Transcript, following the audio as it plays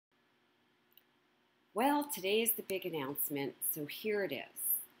Well, today's the big announcement, so here it is.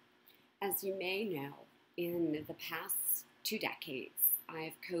 As you may know, in the past 2 decades,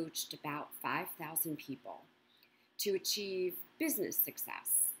 I've coached about 5,000 people to achieve business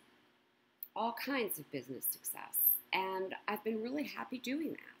success, all kinds of business success, and I've been really happy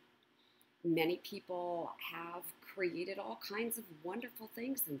doing that. Many people have created all kinds of wonderful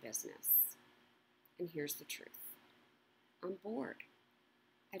things in business, and here's the truth. I'm bored.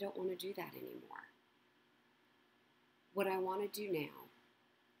 I don't want to do that anymore. What I want to do now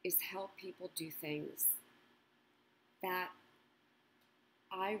is help people do things that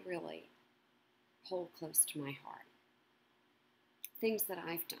I really hold close to my heart. Things that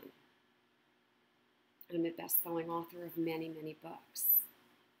I've done. I'm a best-selling author of many, many books.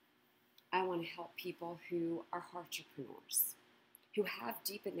 I want to help people who are entrepreneurs, who have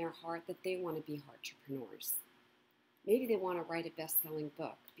deep in their heart that they want to be entrepreneurs. Maybe they want to write a best-selling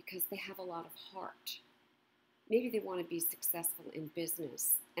book because they have a lot of heart. Maybe they want to be successful in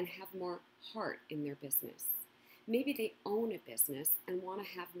business and have more heart in their business. Maybe they own a business and want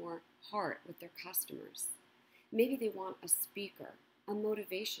to have more heart with their customers. Maybe they want a speaker, a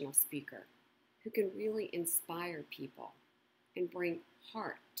motivational speaker, who can really inspire people and bring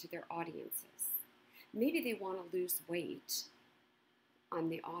heart to their audiences. Maybe they want to lose weight. I'm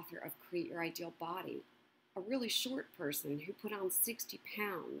the author of Create Your Ideal Body, a really short person who put on 60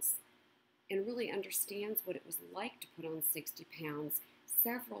 pounds and really understands what it was like to put on 60 pounds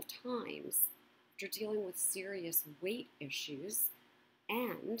several times after dealing with serious weight issues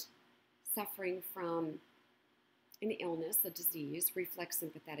and suffering from an illness, a disease, reflex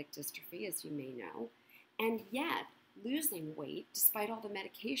sympathetic dystrophy, as you may know, and yet losing weight despite all the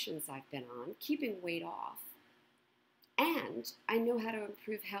medications I've been on, keeping weight off. And I know how to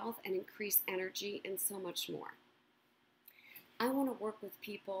improve health and increase energy and so much more. I want to work with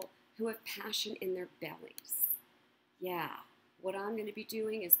people who have passion in their bellies. Yeah, what I'm going to be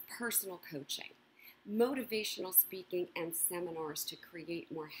doing is personal coaching, motivational speaking, and seminars to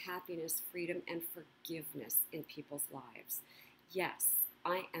create more happiness, freedom, and forgiveness in people's lives. Yes,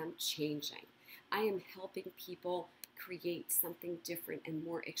 I am changing. I am helping people create something different and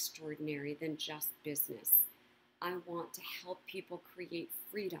more extraordinary than just business. I want to help people create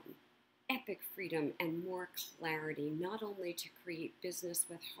freedom, epic freedom, and more clarity, not only to create business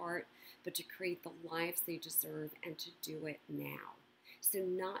with heart, but to create the lives they deserve and to do it now. So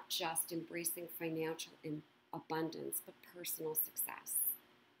not just embracing financial abundance, but personal success.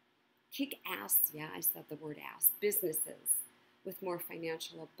 Kick ass, yeah, I said the word ass, businesses with more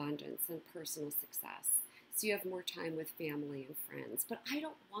financial abundance and personal success. So you have more time with family and friends. But I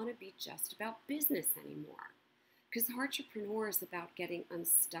don't want to be just about business anymore. Because entrepreneur is about getting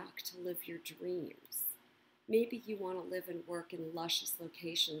unstuck to live your dreams. Maybe you want to live and work in luscious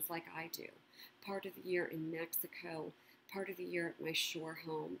locations like I do. Part of the year in Mexico, part of the year at my shore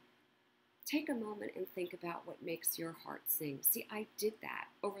home. Take a moment and think about what makes your heart sing. See, I did that.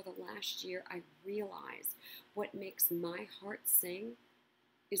 Over the last year, I realized what makes my heart sing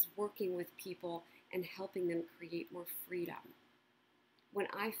is working with people and helping them create more freedom. When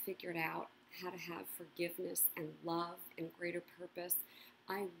I figured out how to have forgiveness and love and greater purpose,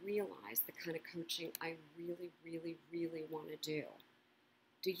 I realized the kind of coaching I really, really, really want to do.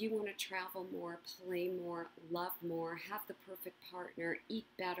 Do you want to travel more, play more, love more, have the perfect partner, eat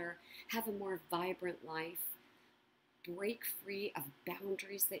better, have a more vibrant life, break free of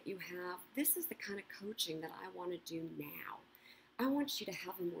boundaries that you have? This is the kind of coaching that I want to do now. I want you to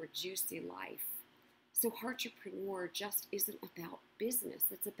have a more juicy life. So Heartrepreneur just isn't about business.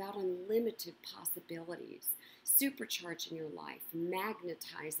 It's about unlimited possibilities, supercharging your life,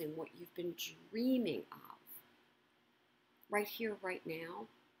 magnetizing what you've been dreaming of. Right here, right now,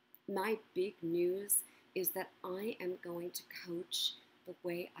 my big news is that I am going to coach the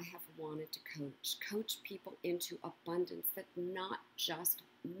way I have wanted to coach people into abundance that's not just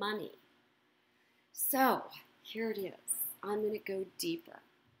money. So here it is. I'm going to go deeper.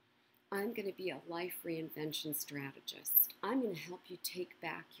 I'm going to be a life reinvention strategist. I'm going to help you take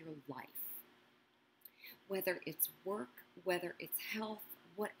back your life. Whether it's work, whether it's health,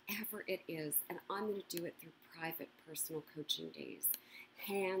 whatever it is, and I'm going to do it through private personal coaching days,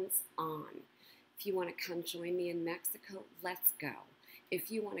 hands-on. If you want to come join me in Mexico, let's go.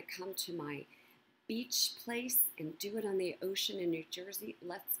 If you want to come to my beach place and do it on the ocean in New Jersey,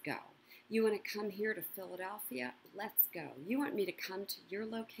 let's go. You want to come here to Philadelphia? Let's go. You want me to come to your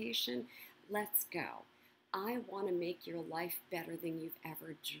location? Let's go. I want to make your life better than you've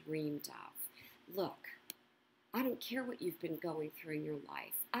ever dreamed of. Look, I don't care what you've been going through in your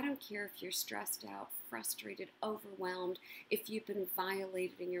life. I don't care if you're stressed out, frustrated, overwhelmed, if you've been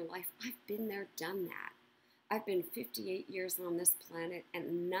violated in your life. I've been there, done that. I've been 58 years on this planet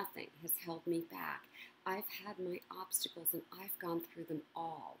and nothing has held me back. I've had my obstacles and I've gone through them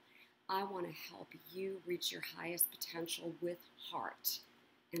all. I want to help you reach your highest potential with heart,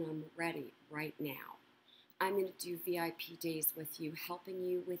 and I'm ready right now. I'm going to do VIP days with you, helping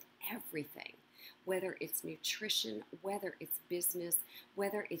you with everything, whether it's nutrition, whether it's business,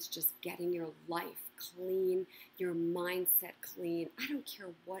 whether it's just getting your life clean, your mindset clean. I don't care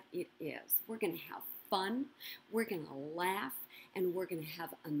what it is. We're going to have fun, we're going to laugh, and we're going to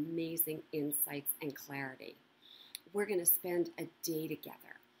have amazing insights and clarity. We're going to spend a day together.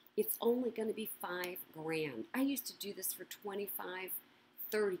 It's only going to be $5,000. I used to do this for 25,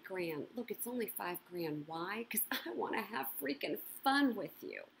 30 grand. Look, it's only $5,000. Why? Because I want to have freaking fun with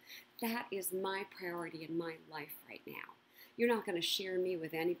you. That is my priority in my life right now. You're not going to share me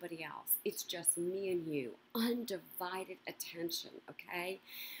with anybody else. It's just me and you. Undivided attention, okay?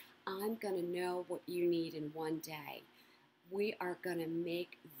 I'm going to know what you need in one day. We are going to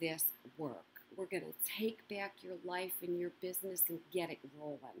make this work. We're going to take back your life and your business and get it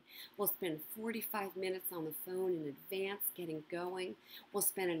rolling. We'll spend 45 minutes on the phone in advance getting going. We'll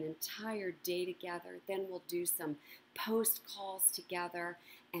spend an entire day together. Then we'll do some post calls together,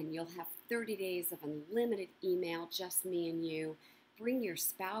 and you'll have 30 days of unlimited email, just me and you. Bring your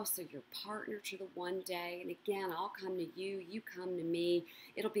spouse or your partner to the one day. And again, I'll come to you, you come to me.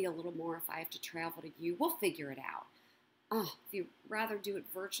 It'll be a little more if I have to travel to you. We'll figure it out. Oh, if you'd rather do it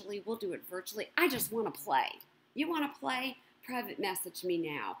virtually, we'll do it virtually. I just want to play. You want to play? Private message me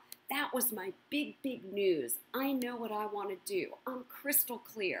now. That was my big news. I know what I want to do. I'm crystal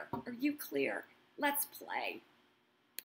clear. Are you clear? Let's play.